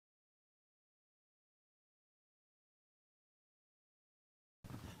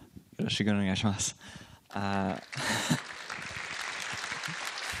ろしくお願いします。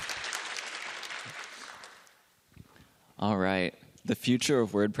All right. The future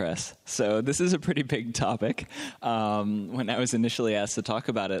of WordPress. So this is a pretty big topic. When I was initially asked to talk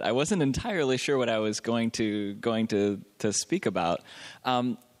about it, I wasn't entirely sure what I was going to speak about.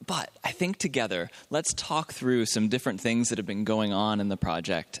 But I think together, let's talk through some different things that have been going on in the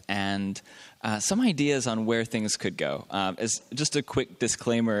project and some ideas on where things could go. As just a quick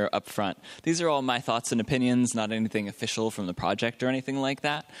disclaimer up front, these are all my thoughts and opinions, not anything official from the project or anything like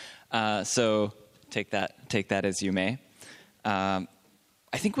that. So take that as you may. I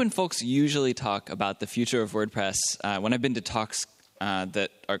think when folks usually talk about the future of WordPress, when I've been to talks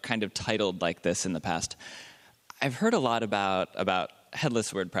that are kind of titled like this in the past, I've heard a lot about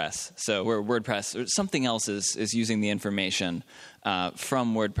headless WordPress. So where WordPress or something else is using the information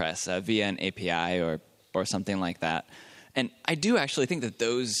from WordPress via an API or something like that. And I do actually think that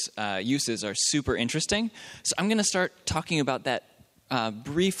those uses are super interesting. So I'm going to start talking about that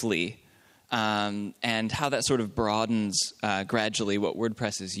briefly. And how that sort of broadens gradually what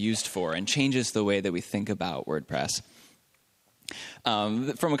WordPress is used for and changes the way that we think about WordPress.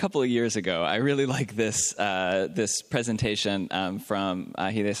 From a couple of years ago, I really like this presentation from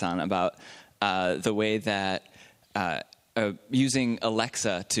Hide-san about the way that using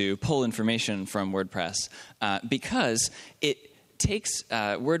Alexa to pull information from WordPress because it takes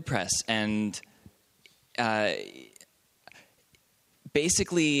WordPress and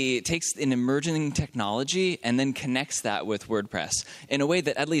basically takes an emerging technology and then connects that with WordPress in a way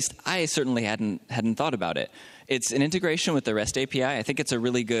that at least I certainly hadn't thought about it. It's an integration with the REST API. I think it's a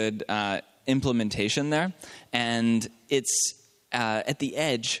really good implementation there, and it's at the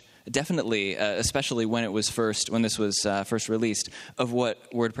edge, definitely, especially when this was first released, of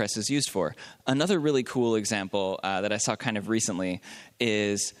what WordPress is used for. Another really cool example that I saw kind of recently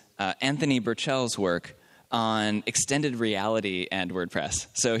is Anthony Burchell's work on extended reality and WordPress.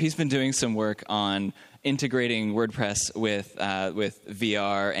 So he's been doing some work on integrating WordPress with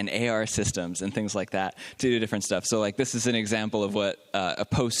VR and AR systems and things like that to do different stuff. So like this is an example of what a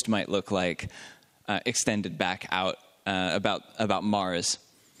post might look like extended back out about Mars.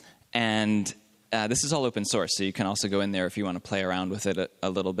 And this is all open source, so you can also go in there if you want to play around with it a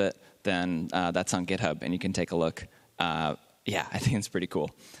little bit. Then that's on GitHub, and you can take a look. I think it's pretty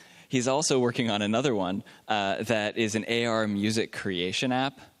cool. He's also working on another one that is an AR music creation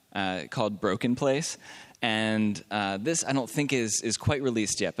app called Broken Place. And this I don't think is quite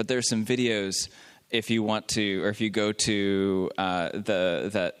released yet, but there are some videos if you want to, or if you go to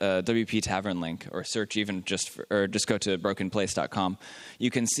the WP Tavern link or search just go to brokenplace.com, you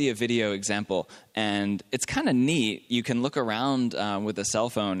can see a video example. And it's kind of neat. You can look around with a cell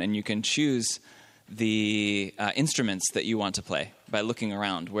phone and you can choose the instruments that you want to play by looking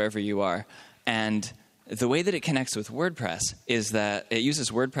around wherever you are. And the way that it connects with WordPress is that it uses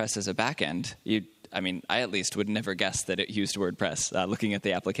WordPress as a backend. I at least would never guess that it used WordPress looking at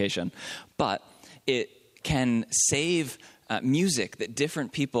the application. But it can save music that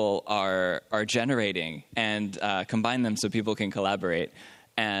different people are generating and combine them so people can collaborate,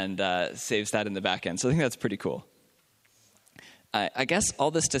 and saves that in the backend. So I think that's pretty cool. I guess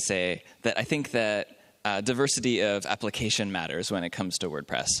all this to say that I think that diversity of application matters when it comes to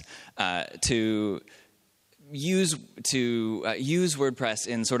WordPress. To use WordPress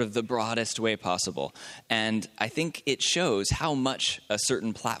in sort of the broadest way possible. And I think it shows how much a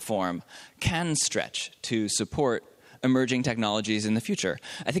certain platform can stretch to support emerging technologies in the future.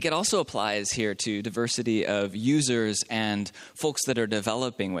 I think it also applies here to diversity of users and folks that are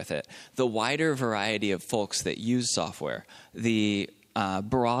developing with it. The wider variety of folks that use software, the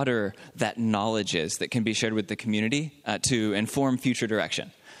broader that knowledge is that can be shared with the community to inform future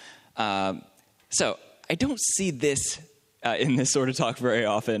direction. So I don't see this in this sort of talk very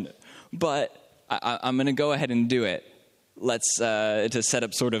often, but I'm going to go ahead and do it. Let's to set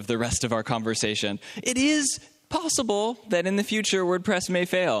up sort of the rest of our conversation. It is possible that in the future WordPress may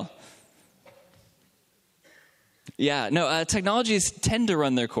fail. Technologies tend to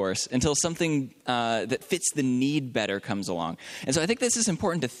run their course until something that fits the need better comes along. And so I think this is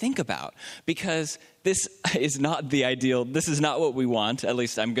important to think about, because this is not the ideal. This is not what we want. At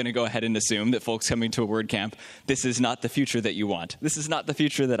least I'm going to go ahead and assume that folks coming to a WordCamp, this is not the future that you want. This is not the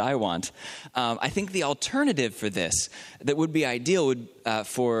future that I want. I think the alternative for this that would be ideal would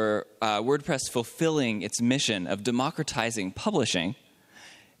for WordPress fulfilling its mission of democratizing publishing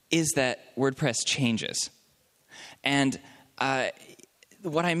is that WordPress changes. And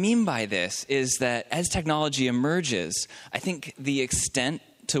what I mean by this is that as technology emerges, I think the extent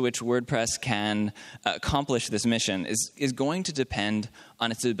to which WordPress can accomplish this mission is going to depend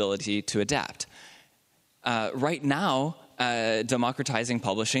on its ability to adapt. Right now, democratizing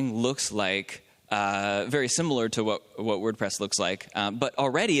publishing looks like very similar to what WordPress looks like, but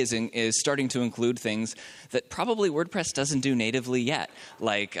already is starting to include things that probably WordPress doesn't do natively yet,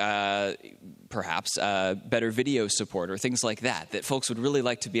 like perhaps better video support or things like that folks would really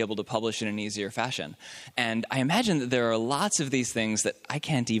like to be able to publish in an easier fashion. And I imagine that there are lots of these things that I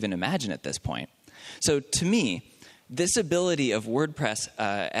can't even imagine at this point. So to me, this ability of WordPress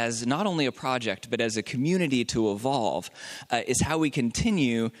as not only a project, but as a community to evolve is how we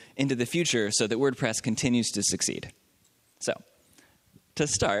continue into the future so that WordPress continues to succeed. So, to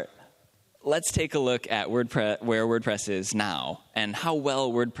start, let's take a look at where WordPress is now and how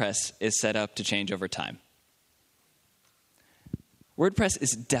well WordPress is set up to change over time. WordPress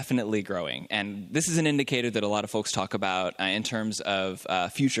is definitely growing, and this is an indicator that a lot of folks talk about in terms of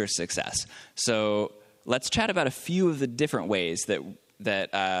future success. So, let's chat about a few of the different ways that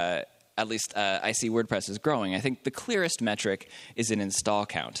at least I see WordPress is growing. I think the clearest metric is an install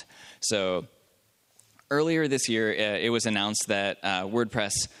count. So earlier this year, it was announced that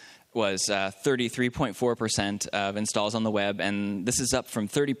WordPress was 33.4% of installs on the web, and this is up from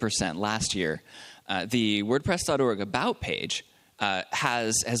 30% last year. The WordPress.org About page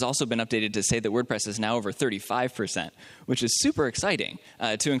has also been updated to say that WordPress is now over 35%, which is super exciting.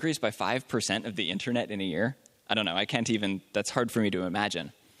 To increase by 5% of the internet in a year, I don't know, that's hard for me to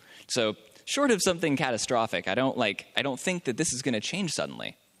imagine. So short of something catastrophic, I don't think that this is going to change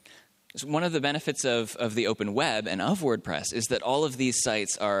suddenly. One of the benefits of the open web and of WordPress is that all of these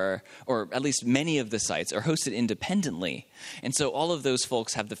sites are, or at least many of the sites, are hosted independently. And so all of those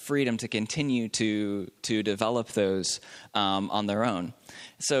folks have the freedom to continue to develop those on their own.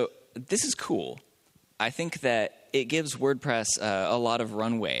 So this is cool. I think that it gives WordPress a lot of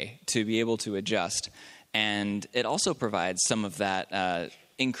runway to be able to adjust. And it also provides some of that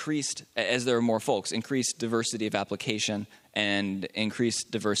increased, as there are more folks, increased diversity of application and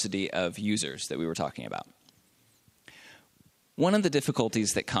increased diversity of users that we were talking about. One of the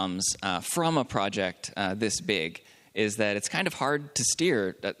difficulties that comes from a project this big is that it's kind of hard to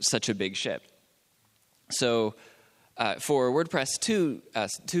steer such a big ship. So for WordPress to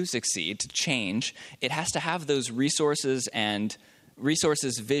succeed, to change, it has to have those resources,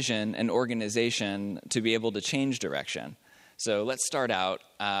 vision, and organization to be able to change direction. So let's start out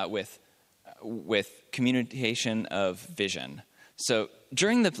with communication of vision. So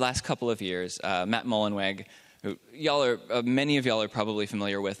during the last couple of years, Matt Mullenweg, who many of y'all are probably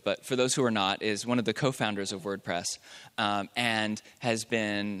familiar with, but for those who are not, is one of the co-founders of WordPress and has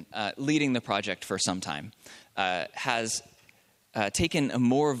been leading the project for some time, has taken a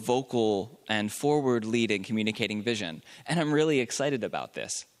more vocal and forward lead in communicating vision. And I'm really excited about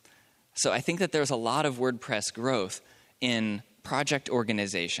this. So I think that there's a lot of WordPress growth in project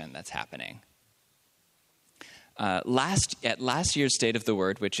organization that's happening. At last year's State of the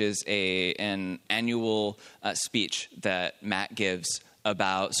Word, which is an annual speech that Matt gives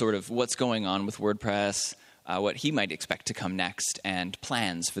about sort of what's going on with WordPress, what he might expect to come next, and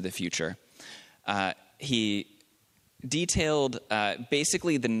plans for the future, he detailed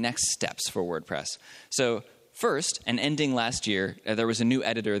basically the next steps for WordPress. So first, and ending last year, there was a new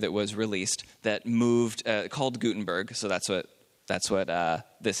editor that was released that moved, called Gutenberg, so that's what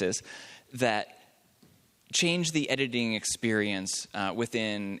this is, that changed the editing experience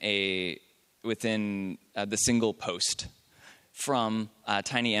within the single post from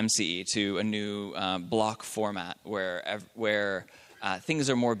TinyMCE to a new block format where things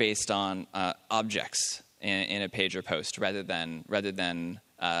are more based on objects in a page or post rather than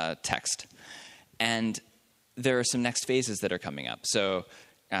text. And there are some next phases that are coming up. So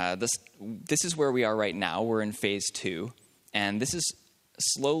this is where we are right now. We're in phase 2, and this is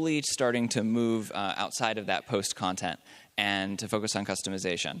slowly starting to move outside of that post content and to focus on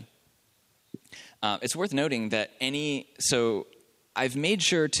customization. It's worth noting that so I've made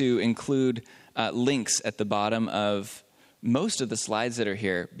sure to include links at the bottom of most of the slides that are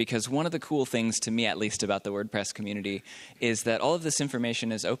here, because one of the cool things, to me at least, about the WordPress community is that all of this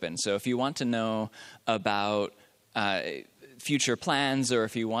information is open. So if you want to know about future plans, or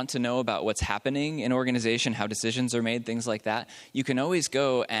if you want to know about what's happening in organization, how decisions are made, things like that, you can always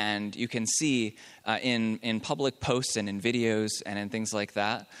go and you can see in public posts and in videos and in things like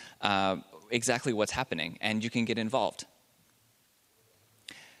that exactly what's happening, and you can get involved.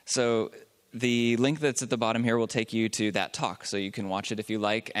 So the link that's at the bottom here will take you to that talk, so you can watch it if you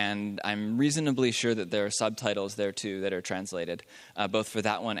like, and I'm reasonably sure that there are subtitles there too that are translated, both for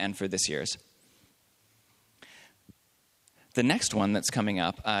that one and for this year's. The next one that's coming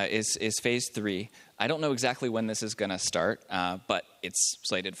up is phase 3. I don't know exactly when this is going to start, but it's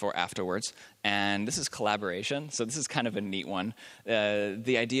slated for afterwards. And this is collaboration. So this is kind of a neat one.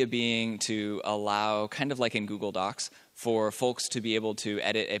 The idea being to allow, kind of like in Google Docs, for folks to be able to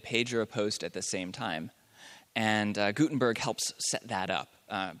edit a page or a post at the same time. And Gutenberg helps set that up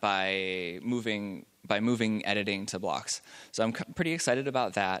by moving editing to blocks. So I'm pretty excited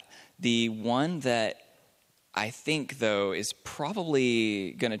about that. The one that I think, though, is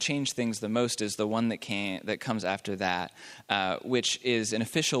probably going to change things the most is the one that comes after that, which is an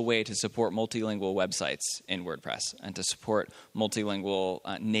official way to support multilingual websites in WordPress and to support multilingual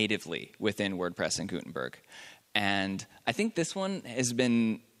natively within WordPress and Gutenberg. And I think this one has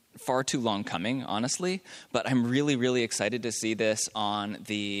been far too long coming, honestly, but I'm really, really excited to see this on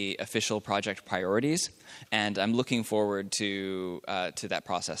the official project priorities, and I'm looking forward to that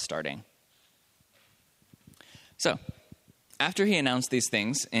process starting. So, after he announced these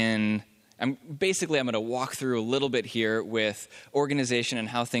things, I'm going to walk through a little bit here with organization and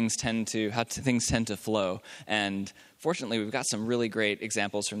how things tend to flow. And fortunately, we've got some really great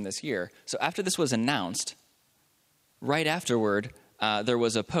examples from this year. So after this was announced, right afterward, there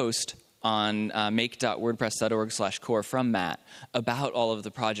was a post on make.wordpress.org/core from Matt about all of the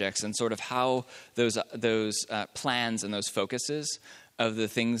projects and sort of how those plans and those focuses of the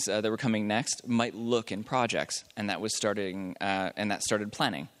things that were coming next might look in projects, and that started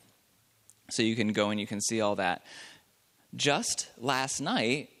planning. So you can go and you can see all that. Just last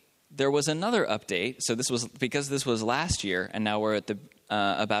night, there was another update. So this was because this was last year, and now we're at the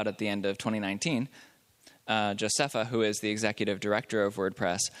end of 2019. Josefa, who is the executive director of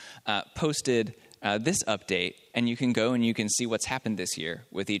WordPress, posted this update, and you can go and you can see what's happened this year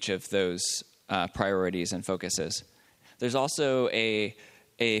with each of those priorities and focuses. There's also a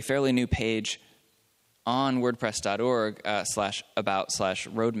fairly new page on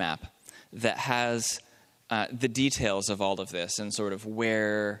wordpress.org/about/roadmap that has the details of all of this and sort of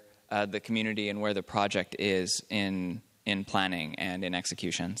where the community and where the project is in planning and in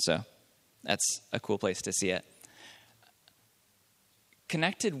execution. So that's a cool place to see it.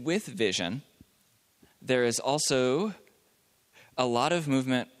 Connected with vision, there is also a lot of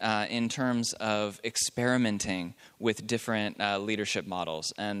movement in terms of experimenting with different leadership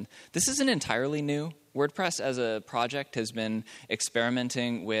models. And this isn't entirely new. WordPress as a project has been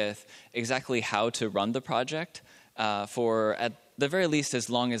experimenting with exactly how to run the project for, at the very least, as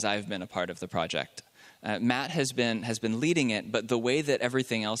long as I've been a part of the project. Matt has been leading it, but the way that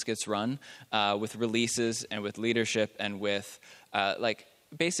everything else gets run with releases and with leadership and with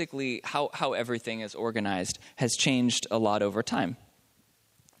basically how everything is organized has changed a lot over time.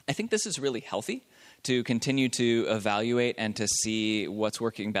 I think this is really healthy to continue to evaluate and to see what's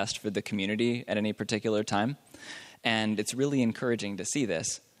working best for the community at any particular time. And it's really encouraging to see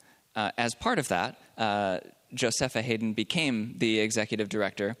this. As part of that, Josefa Hayden became the executive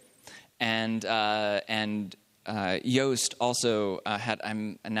director, and Yoast also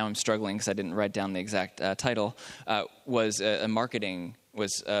I'm struggling because I didn't write down the exact title, was a marketing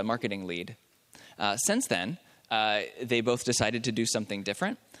lead. Since then, they both decided to do something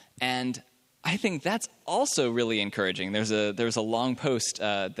different, and I think that's also really encouraging. There's a long post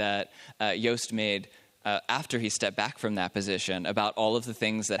that Yoast made after he stepped back from that position about all of the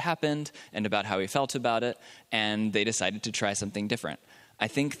things that happened and about how he felt about it, and they decided to try something different. I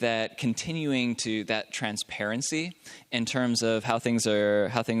think that continuing to that transparency in terms of how things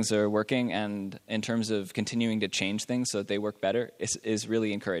are working and in terms of continuing to change things so that they work better is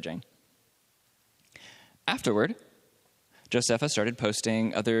really encouraging. Afterward, Josefa started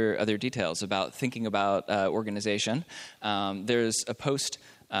posting other details about thinking about organization. There's a post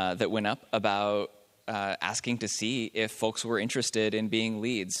that went up about asking to see if folks were interested in being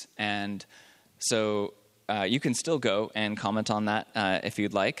leads, and so you can still go and comment on that if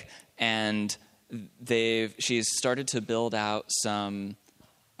you'd like. And she's started to build out some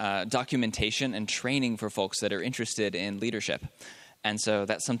documentation and training for folks that are interested in leadership. And so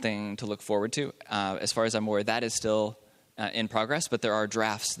that's something to look forward to. As far as I'm aware, that is still in progress, but there are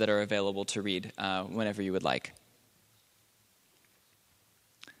drafts that are available to read whenever you would like.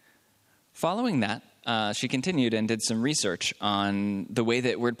 Following that, she continued and did some research on the way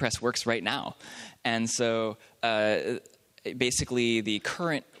that WordPress works right now. And so basically the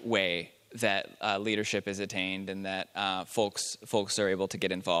current way that leadership is attained and that folks are able to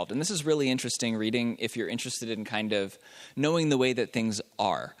get involved. And this is really interesting reading if you're interested in kind of knowing the way that things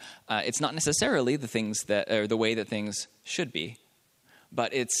are. It's not necessarily the way that things should be,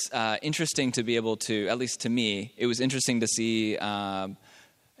 but it's interesting to be able to, at least to me, it was interesting to see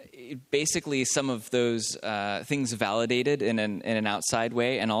basically some of those things validated in an outside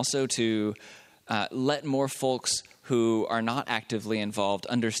way, and also to let more folks who are not actively involved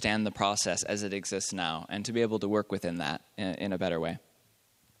understand the process as it exists now, and to be able to work within that in a better way.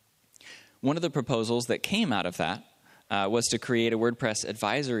 One of the proposals that came out of that was to create a WordPress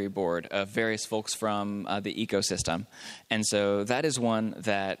advisory board of various folks from the ecosystem. And so that is one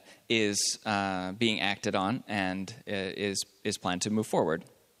that is being acted on and is planned to move forward.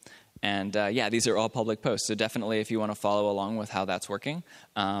 And these are all public posts. So definitely if you want to follow along with how that's working,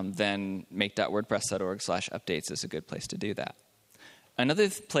 then make.wordpress.org/updates is a good place to do that. Another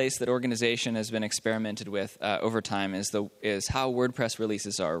place that organization has been experimented with over time is how WordPress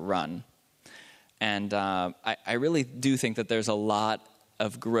releases are run. And I really do think that there's a lot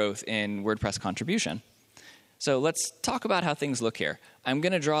of growth in WordPress contribution. So let's talk about how things look here. I'm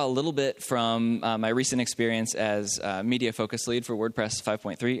going to draw a little bit from my recent experience as media focus lead for WordPress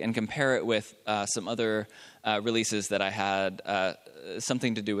 5.3 and compare it with some other releases that I had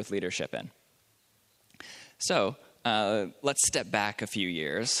something to do with leadership in. So let's step back a few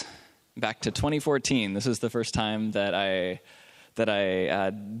years, back to 2014. This is the first time that I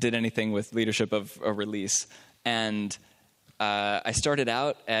did anything with leadership of a release. And I started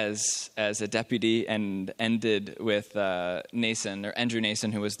out as a deputy and ended with Andrew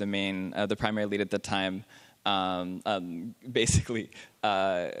Nason, who was the primary lead at the time, basically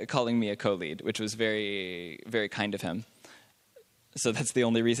calling me a co-lead, which was very, very kind of him. So that's the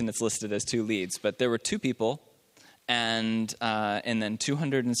only reason it's listed as 2 leads. But there were 2 people and then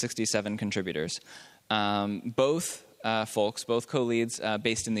 267 contributors. Both folks, both co-leads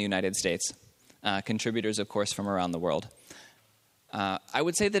based in the United States. Contributors, of course, from around the world. I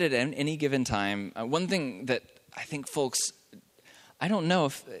would say that at any given time, one thing that I think folks, I don't know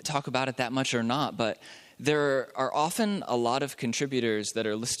if talk about it that much or not, but there are often a lot of contributors that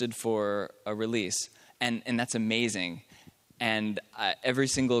are listed for a release, and that's amazing. And every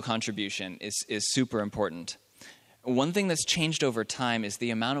single contribution is super important. One thing that's changed over time is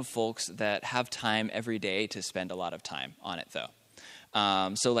the amount of folks that have time every day to spend a lot of time on it, though.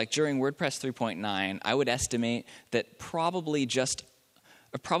 So like during WordPress 3.9, I would estimate that probably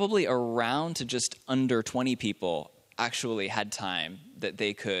around to just under 20 people actually had time that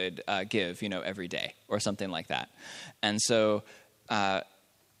they could give, every day or something like that. And so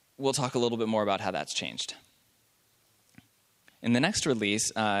we'll talk a little bit more about how that's changed. In the next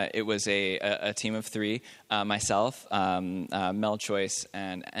release, it was a team of 3, myself, Mel Choice,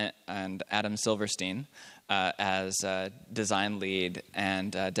 and Adam Silverstein as design lead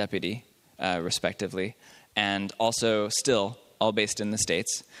and deputy, respectively, and also still all based in the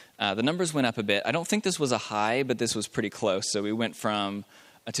States. The numbers went up a bit. I don't think this was a high, but this was pretty close. So we went from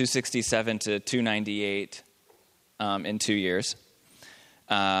a 267 to 298 in 2 years.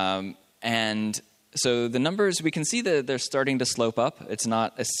 And so the numbers, we can see that they're starting to slope up. It's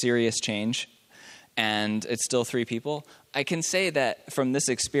not a serious change, and it's still 3 people. I can say that from this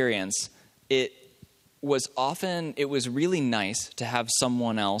experience, it was really nice to have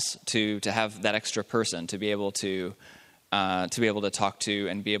someone else to have that extra person to be able to talk to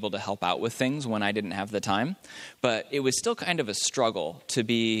and be able to help out with things when I didn't have the time. But it was still kind of a struggle to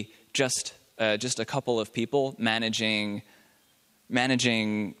be just a couple of people managing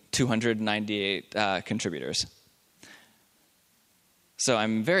 298 contributors. So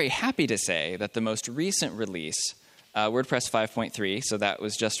I'm very happy to say that the most recent release, WordPress 5.3, so that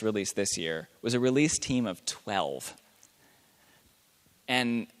was just released this year, was a release team of 12.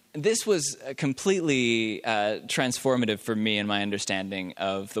 And this was completely transformative for me in my understanding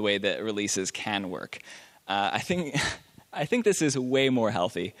of the way that releases can work. I think this is way more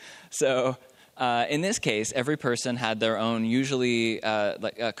healthy. So in this case, every person had their own, usually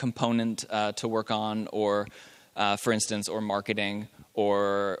like a component to work on, or for instance, or marketing,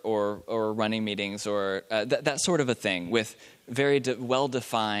 or running meetings, or that sort of a thing, with very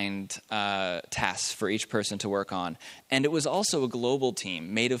well-defined tasks for each person to work on. And it was also a global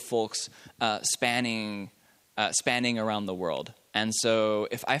team made of folks spanning around the world. And so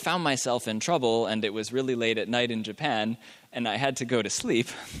if I found myself in trouble and it was really late at night in Japan and I had to go to sleep,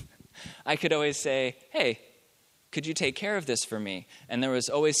 I could always say, hey, could you take care of this for me? And there was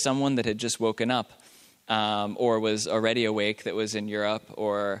always someone that had just woken up or was already awake that was in Europe,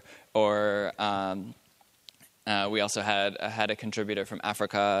 or we also had a contributor from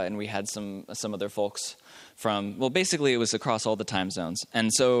Africa, and we had some other folks from, well, basically it was across all the time zones.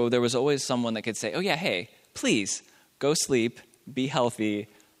 And so there was always someone that could say, oh yeah, hey, please go sleep, be healthy,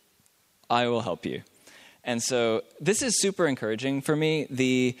 I will help you. And so this is super encouraging for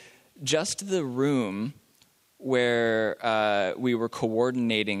me. Just the room where we were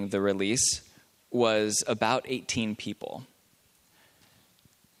coordinating the release was about 18 people.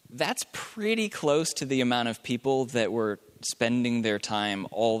 That's pretty close to the amount of people that were spending their time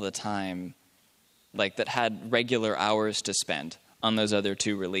all the time, like that had regular hours to spend on those other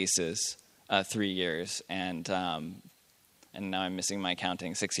two releases 3 years, and now I'm missing my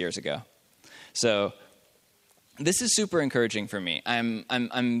counting, 6 years ago. So this is super encouraging for me.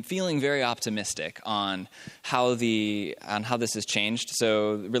 I'm feeling very optimistic on how this has changed.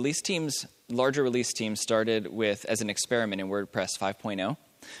 So larger release teams started as an experiment in WordPress 5.0.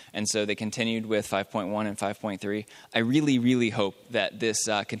 And so they continued with 5.1 and 5.3. I really, really hope that this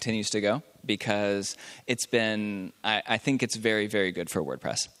continues to go, because I think it's very, very good for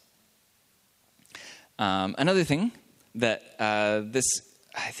WordPress. Another thing that this,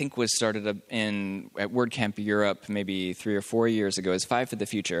 I think, was started at WordCamp Europe maybe 3 or 4 years ago is 5 for the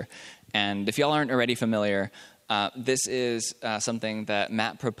Future. And if y'all aren't already familiar, this is something that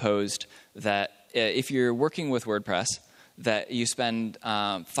Matt proposed, that if you're working with WordPress, that you spend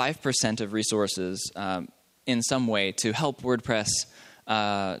 5% of resources in some way to help WordPress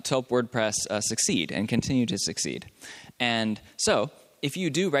succeed and continue to succeed. And so, if you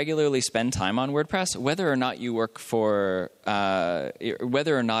do regularly spend time on WordPress, whether or not you work for,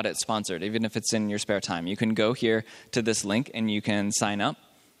 whether or not it's sponsored, even if it's in your spare time, you can go here to this link and you can sign up.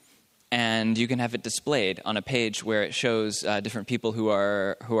 And you can have it displayed on a page where it shows different people who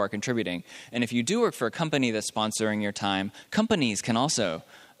are contributing. And if you do work for a company that's sponsoring your time, companies can also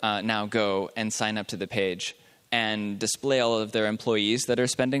now go and sign up to the page and display all of their employees that are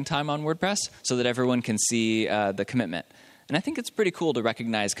spending time on WordPress, so that everyone can see the commitment. And I think it's pretty cool to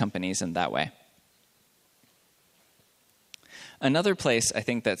recognize companies in that way. Another place I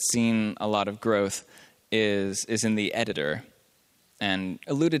think that's seen a lot of growth is in the editor. And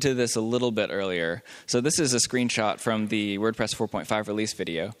alluded to this a little bit earlier. So this is a screenshot from the WordPress 4.5 release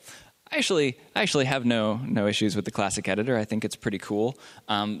video. I actually have no issues with the classic editor. I think it's pretty cool.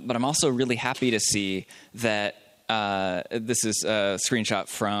 But I'm also really happy to see that this is a screenshot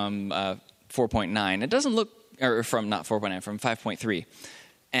from 4.9. It doesn't look, or from not 4.9, from 5.3.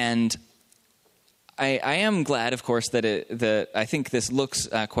 And I am glad, of course, that I think this looks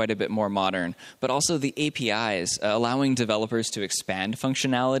quite a bit more modern, but also the APIs allowing developers to expand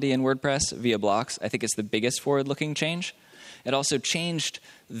functionality in WordPress via blocks, I think it's the biggest forward-looking change. It also changed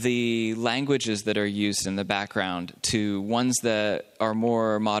the languages that are used in the background to ones that are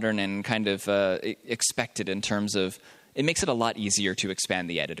more modern and kind of expected in terms of, it makes it a lot easier to expand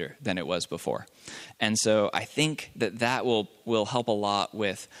the editor than it was before. And so I think that will help a lot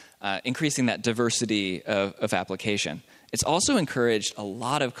with increasing that diversity of application. It's also encouraged a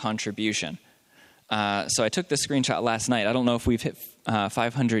lot of contribution. So I took this screenshot last night. I don't know if we've hit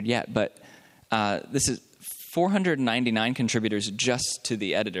 500 yet, but this is 499 contributors just to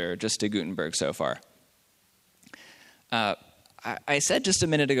the editor, just to Gutenberg so far. I said just a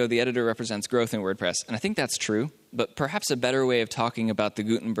minute ago the editor represents growth in WordPress, and I think that's true, but perhaps a better way of talking about the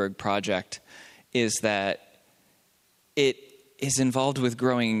Gutenberg project is that it is involved with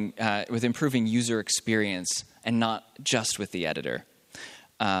growing, with improving user experience, and not just with the editor.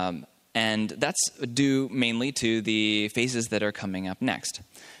 And that's due mainly to the phases that are coming up next.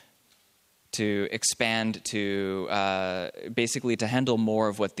 To expand to basically to handle more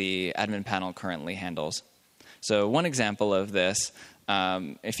of what the admin panel currently handles. So one example of this,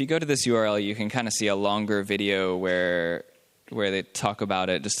 if you go to this URL, you can kind of see a longer video where they talk about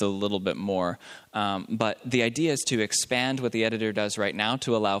it just a little bit more. But the idea is to expand what the editor does right now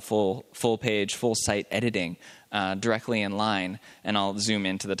to allow full page, full site editing directly in line. And I'll zoom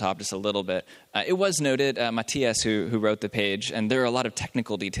into the top just a little bit. It was noted, Matthias, who wrote the page, and there are a lot of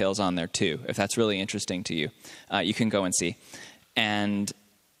technical details on there too. If that's really interesting to you, you can go and see. And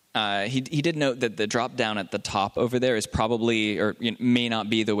he did note that the drop down at the top over there is probably, or may not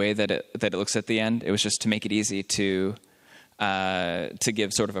be the way that it looks at the end. It was just to make it easy to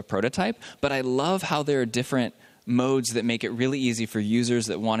give sort of a prototype. But I love how there are different modes that make it really easy for users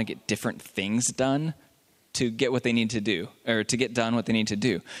that want to get different things done to get what they need to do, or to get done what they need to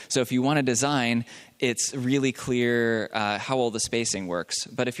do. So if you want to design, it's really clear how all the spacing works.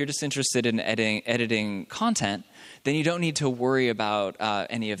 But if you're just interested in editing content, then you don't need to worry about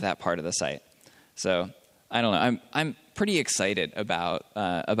any of that part of the site. So I don't know. I'm pretty excited about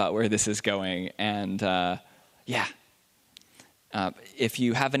where this is going, and yeah. If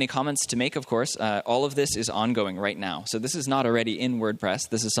you have any comments to make, of course, all of this is ongoing right now. So this is not already in WordPress.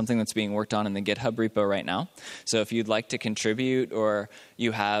 This is something that's being worked on in the GitHub repo right now. So if you'd like to contribute, or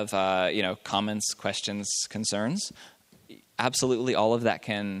you have comments, questions, concerns, absolutely all of that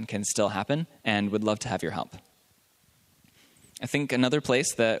can still happen, and would love to have your help. I think another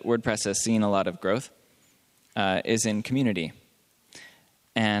place that WordPress has seen a lot of growth is in community.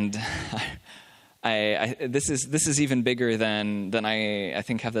 And this is even bigger than I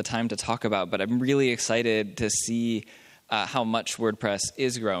think have the time to talk about, but I'm really excited to see how much WordPress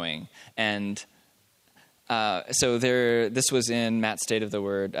is growing. And this was in Matt's State of the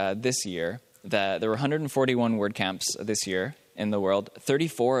Word this year, that there were 141 WordCamps this year in the world.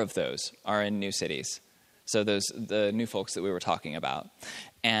 34 of those are in new cities. So the new folks that we were talking about.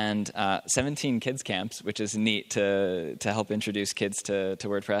 And 17 kids camps, which is neat to help introduce kids to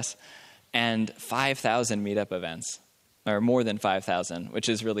WordPress. And 5,000 meetup events, or more than 5,000, which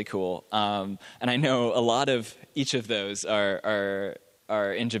is really cool. And I know a lot of each of those are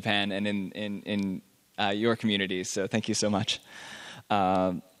in Japan and in your communities, so thank you so much.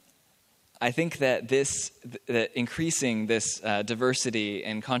 I think that that increasing this diversity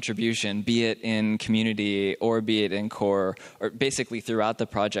and contribution, be it in community or be it in core, or basically throughout the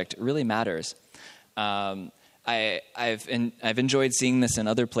project, really matters. I've enjoyed seeing this in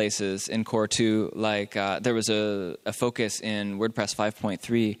other places in core too. Like there was a focus in WordPress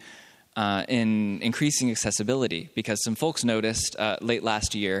 5.3 in increasing accessibility, because some folks noticed late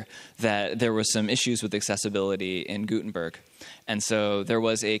last year that there were some issues with accessibility in Gutenberg. And so there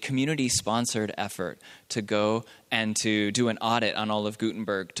was a community-sponsored effort to go and to do an audit on all of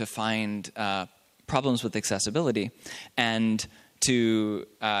Gutenberg to find problems with accessibility. And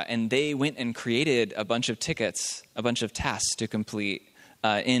they went and created a bunch of tickets, a bunch of tasks to complete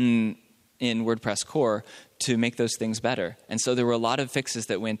in WordPress core to make those things better. And so there were a lot of fixes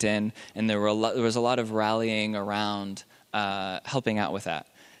that went in, and there was a lot of rallying around helping out with that.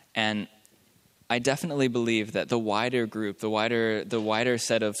 And I definitely believe that the wider group, the wider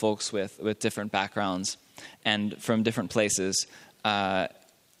set of folks with different backgrounds and from different places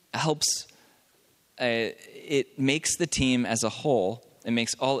helps. It makes the team as a whole.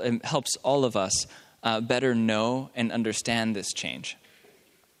 It helps all of us better know and understand this change.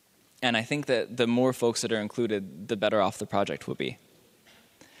 And I think that the more folks that are included, the better off the project will be.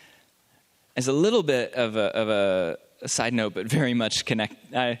 As a little bit of a side note, but very much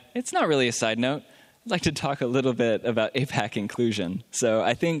it's not really a side note. I'd like to talk a little bit about APAC inclusion. So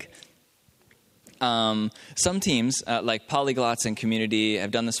I think some teams, like Polyglots and Community, have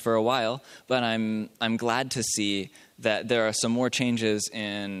done this for a while, but I'm glad to see that there are some more changes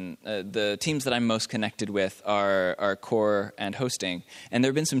in the teams that I'm most connected with are core and hosting. And there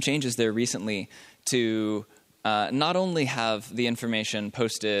have been some changes there recently to not only have the information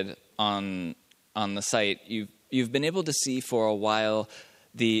posted on the site, you've been able to see for a while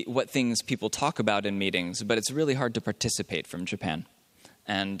what things people talk about in meetings, but it's really hard to participate from Japan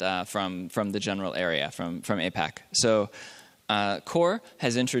and from the general area, from APAC. So Core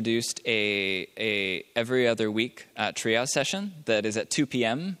has introduced a every other week triage session that is at 2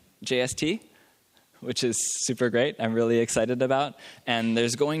 p.m. JST, which is super great. I'm really excited about. And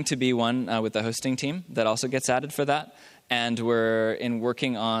there's going to be one with the hosting team that also gets added for that. And we're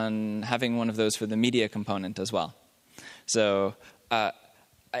working on having one of those for the media component as well. So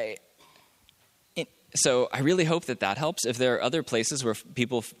So I really hope that helps. If there are other places where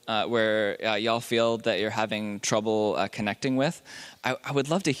people, y'all feel that you're having trouble connecting with, I would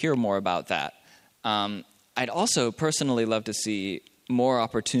love to hear more about that. I'd also personally love to see more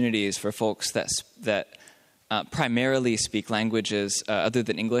opportunities for folks that primarily speak languages other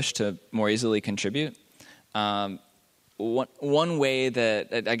than English to more easily contribute. One way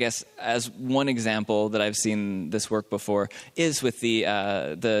that, I guess, as one example that I've seen this work before is with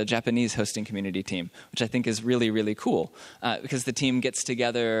the Japanese hosting community team, which I think is really, really cool because the team gets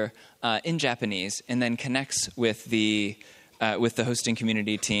together in Japanese and then connects with the hosting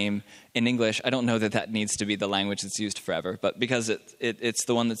community team in English. I don't know that needs to be the language that's used forever, but because it's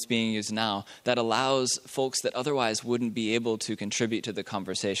the one that's being used now, that allows folks that otherwise wouldn't be able to contribute to the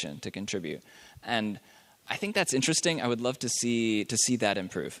conversation to contribute. And I think that's interesting. I would love to see that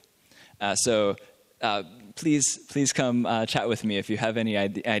improve. So please come chat with me if you have any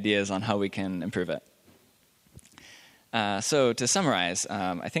ideas on how we can improve it. So to summarize,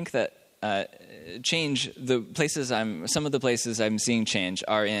 I think that change, some of the places I'm seeing change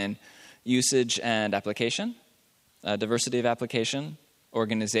are in usage and application, diversity of application,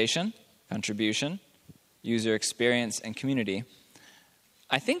 organization, contribution, user experience, and community.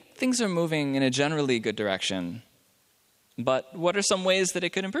 I think things are moving in a generally good direction, but what are some ways that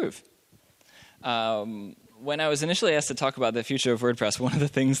it could improve? When I was initially asked to talk about the future of WordPress, one of the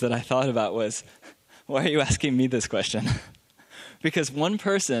things that I thought about was, why are you asking me this question? Because one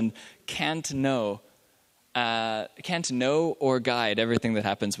person can't know or guide everything that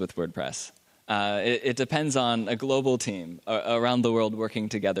happens with WordPress. It depends on a global team around the world working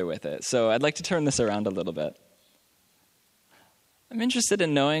together with it. So I'd like to turn this around a little bit. I'm interested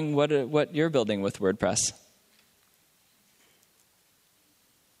in knowing what you're building with WordPress.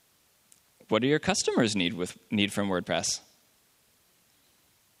 What do your customers need from WordPress?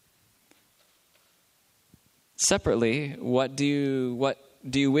 Separately, what do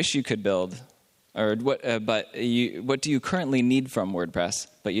you wish you could build, or what do you currently need from WordPress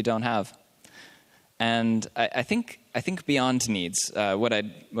but you don't have? And I think beyond needs, what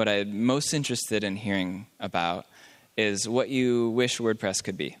I'm most interested in hearing about is what you wish WordPress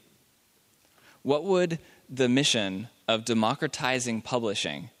could be. What would the mission of democratizing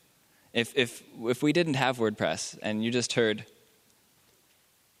publishing, if we didn't have WordPress and you just heard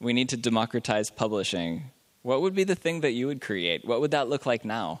we need to democratize publishing, what would be the thing that you would create? What would that look like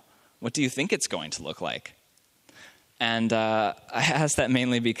now? What do you think it's going to look like? And I ask that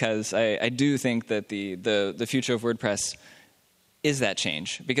mainly because I do think that the future of WordPress is that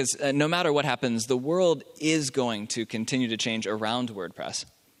change. Because no matter what happens, the world is going to continue to change around WordPress.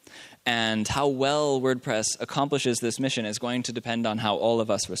 And how well WordPress accomplishes this mission is going to depend on how all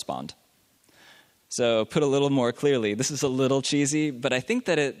of us respond. So put a little more clearly, this is a little cheesy, but I think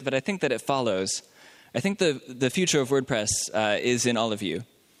that it follows. I think the future of WordPress is in all of you.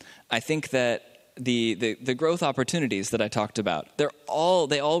 I think that the growth opportunities that I talked about, they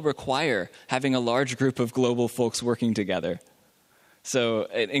all require having a large group of global folks working together. So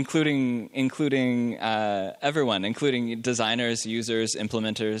including everyone, including designers, users,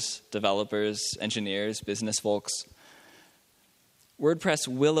 implementers, developers, engineers, business folks. WordPress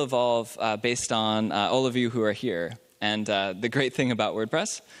will evolve based on all of you who are here. And the great thing about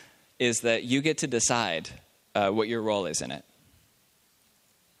WordPress is that you get to decide what your role is in it.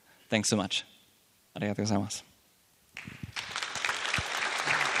 Thanks so much. ありがとうございます。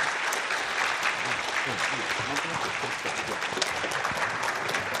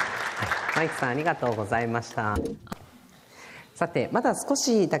マイクさんありがとうございました。さてまだ少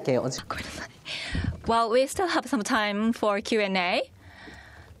しだけお時間。Well, we still have some time for Q&A.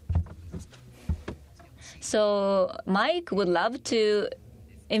 So Mike would love to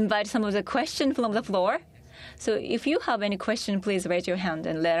invite some of the questions from the floor. So if you have any question, please raise your hand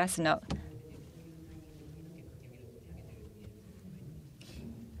and let us know.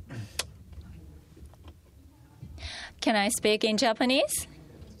 Can I speak in Japanese?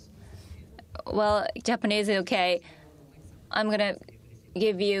 Well, Japanese is okay. I'm going to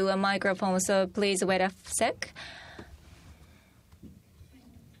give you a microphone, so please wait a sec.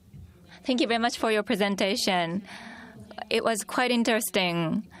 Thank you very much for your presentation. It was quite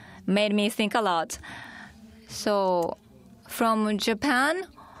interesting, made me think a lot. So, from Japan,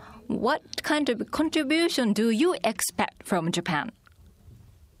 what kind of contribution do you expect from Japan?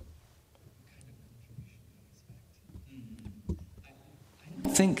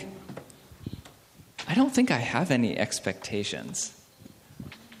 I don't think I have any expectations.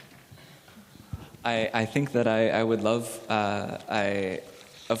 I think that I would love,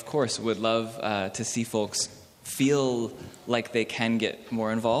 of course, would love to see folks feel like they can get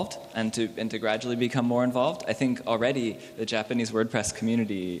more involved and to gradually become more involved. I think already the Japanese WordPress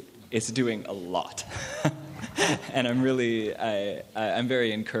community is doing a lot. And I'm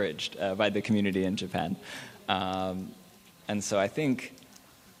very encouraged by the community in Japan. And so I think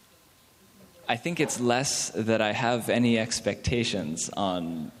it's less that I have any expectations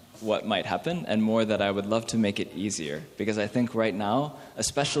on what might happen and more that I would love to make it easier. Because I think right now,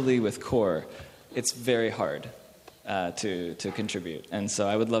 especially with core, it's very hard to contribute. And so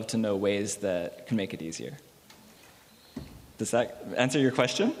I would love to know ways that can make it easier. Does that answer your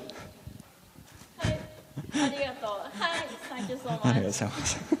question? Thank you so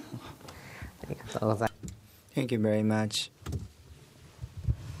much. Thank you very much.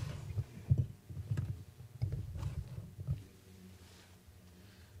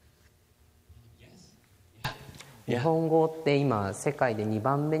 Yeah. 日本語って今世界で2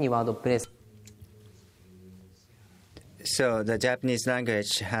番目にワードプレス So the Japanese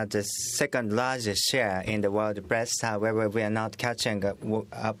language has the second largest share in the WordPress. However, we are not catching up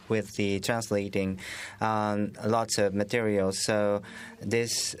with the translating lots of materials. So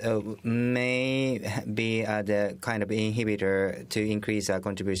this may be the kind of inhibitor to increase our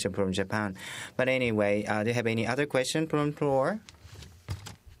contribution from Japan. But anyway, do you have any other question from the floor?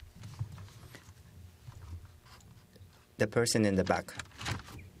 The person in the back.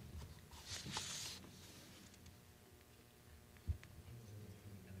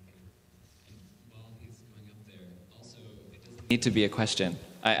 Need to be a question.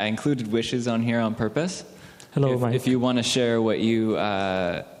 I included wishes on here on purpose. Hello, Mike. If you want to share what you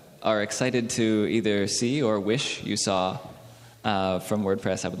are excited to either see or wish you saw from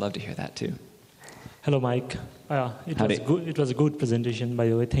WordPress, I would love to hear that too. Hello, Mike. It was a good presentation, by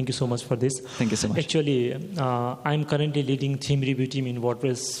the way. Thank you so much for this. Thank you so much. Actually, I'm currently leading theme review team in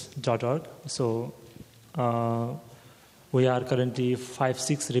WordPress.org. So we are currently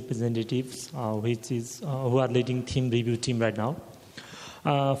 5-6 representatives, who are leading theme review team right now.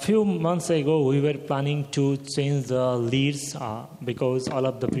 A few months ago, we were planning to change the leads because all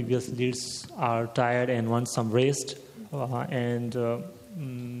of the previous leads are tired and want some rest, and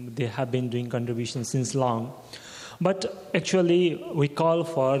they have been doing contributions since long. But actually, we call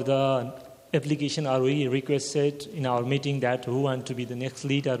for the application, or we requested in our meeting that who want to be the next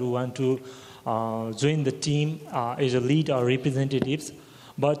lead or who want to join the team as a lead or representatives,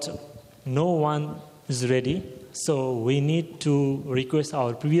 but no one is ready. So we need to request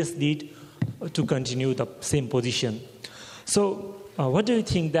our previous lead to continue the same position. So what do you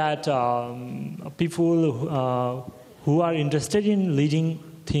think that people who are interested in leading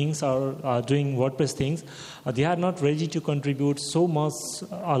things or doing WordPress things, they are not ready to contribute so much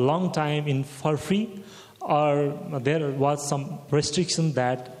a long time for free, or there was some restriction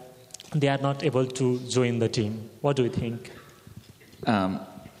that they are not able to join the team? What do you think?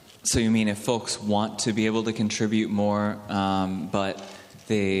 So you mean if folks want to be able to contribute more, but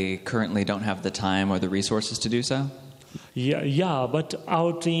they currently don't have the time or the resources to do so? Yeah, but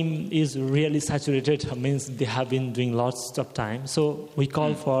our team is really saturated. Means they have been doing lots of time. So we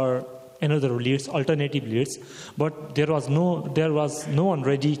call for another leads, alternative leads, but there was no one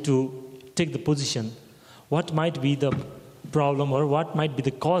ready to take the position. What might be the problem, or what might be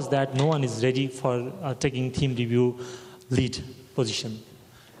the cause that no one is ready for taking theme review lead position?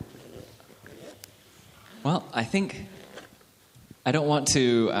 Well, I think I don't want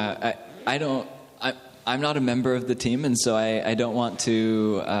to. I'm not a member of the team, and so I don't want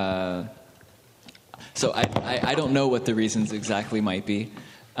to. So I don't know what the reasons exactly might be.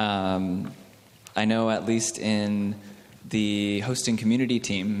 I know at least in the hosting community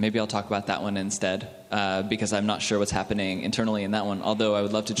team, maybe I'll talk about that one instead, because I'm not sure what's happening internally in that one, although I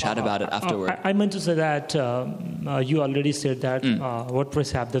would love to chat about it afterward. I meant to say that you already said that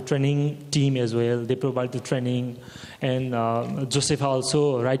WordPress have the training team as well. They provide the training. And Joseph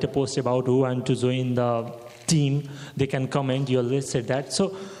also write a post about who want to join the team. They can comment. You already said that.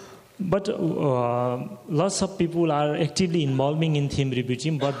 So, but lots of people are actively involving in theme review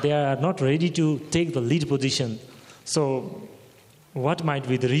team, but they are not ready to take the lead position. So what might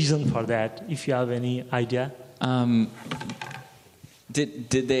be the reason for that, if you have any idea?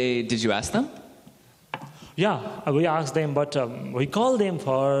 Did you ask them? Yeah, we asked them, but we call them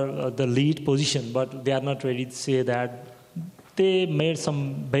for the lead position, but they are not ready to say that. They made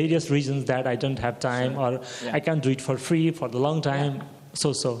some various reasons that I don't have time, or I can't do it for free for the long time.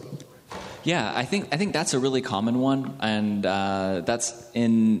 So. Yeah, I think that's a really common one, and that's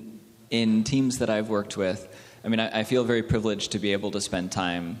in teams that I've worked with. I mean, I feel very privileged to be able to spend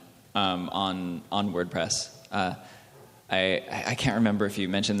time on WordPress. I can't remember if you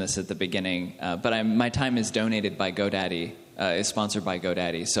mentioned this at the beginning, but my time is donated by GoDaddy, is sponsored by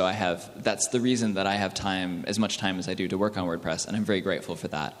GoDaddy. So that's the reason that I have time, as much time as I do, to work on WordPress, and I'm very grateful for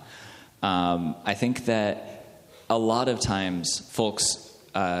that. I think that a lot of times folks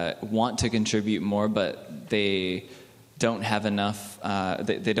want to contribute more, but they don't have enough,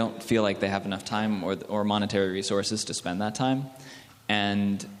 they don't feel like they have enough time or monetary resources to spend that time.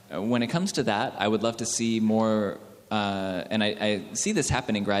 And when it comes to that, I would love to see more, and I see this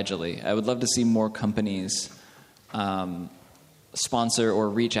happening gradually. I would love to see more companies sponsor or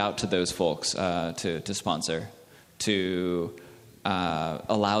reach out to those folks to sponsor, to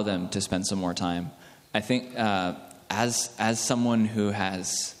allow them to spend some more time. I think as someone who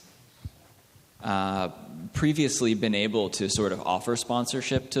has previously been able to sort of offer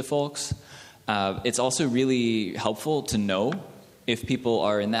sponsorship to folks, it's also really helpful to know if people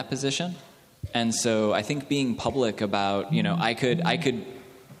are in that position. And so I think being public about,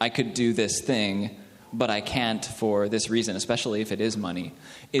 I could do this thing, but I can't for this reason, especially if it is money,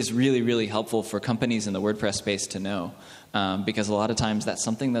 is really, really helpful for companies in the WordPress space to know, because a lot of times that's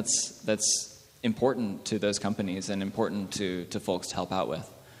something that's important to those companies and important to folks to help out with.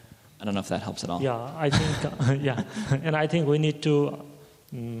 I don't know if that helps at all. Yeah, I think, and I think we need to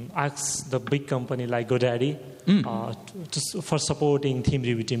ask the big company like GoDaddy for supporting theme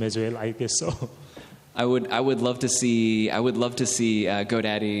review team as well, I guess so. I would love to see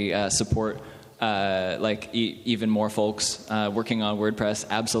GoDaddy support even more folks working on WordPress,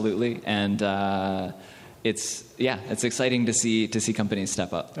 absolutely, and it's exciting to see companies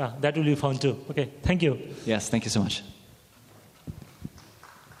step up. That will be fun too. Okay, thank you. Yes, thank you so much.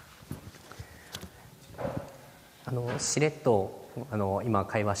 しれっと今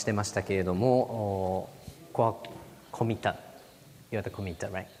会話してましたけれども、コアコミッター、You're the committer,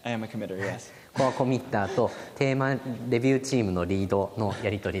 right? I am a committer, yes. コアコミッターとテーマレビューチームのリードのや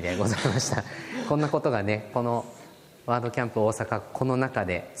り取りでございました。こんなことがね、このワードキャンプ大阪、この中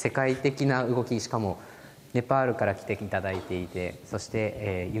で世界的な動き、しかもネパールから来ていただいていて、そし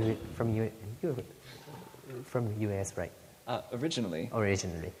て、from US, right?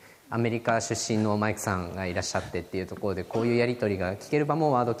 Originally. アメリカ出身のマイクさんがいらっしゃってっていうところで、こういうやり取りが聞ける場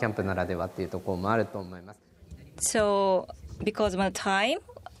もワードキャンプならではっていうところもあると思います。So, because of the time,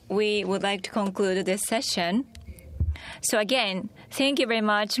 we would like to conclude this session. So again, thank you very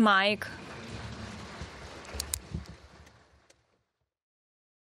much, Mike.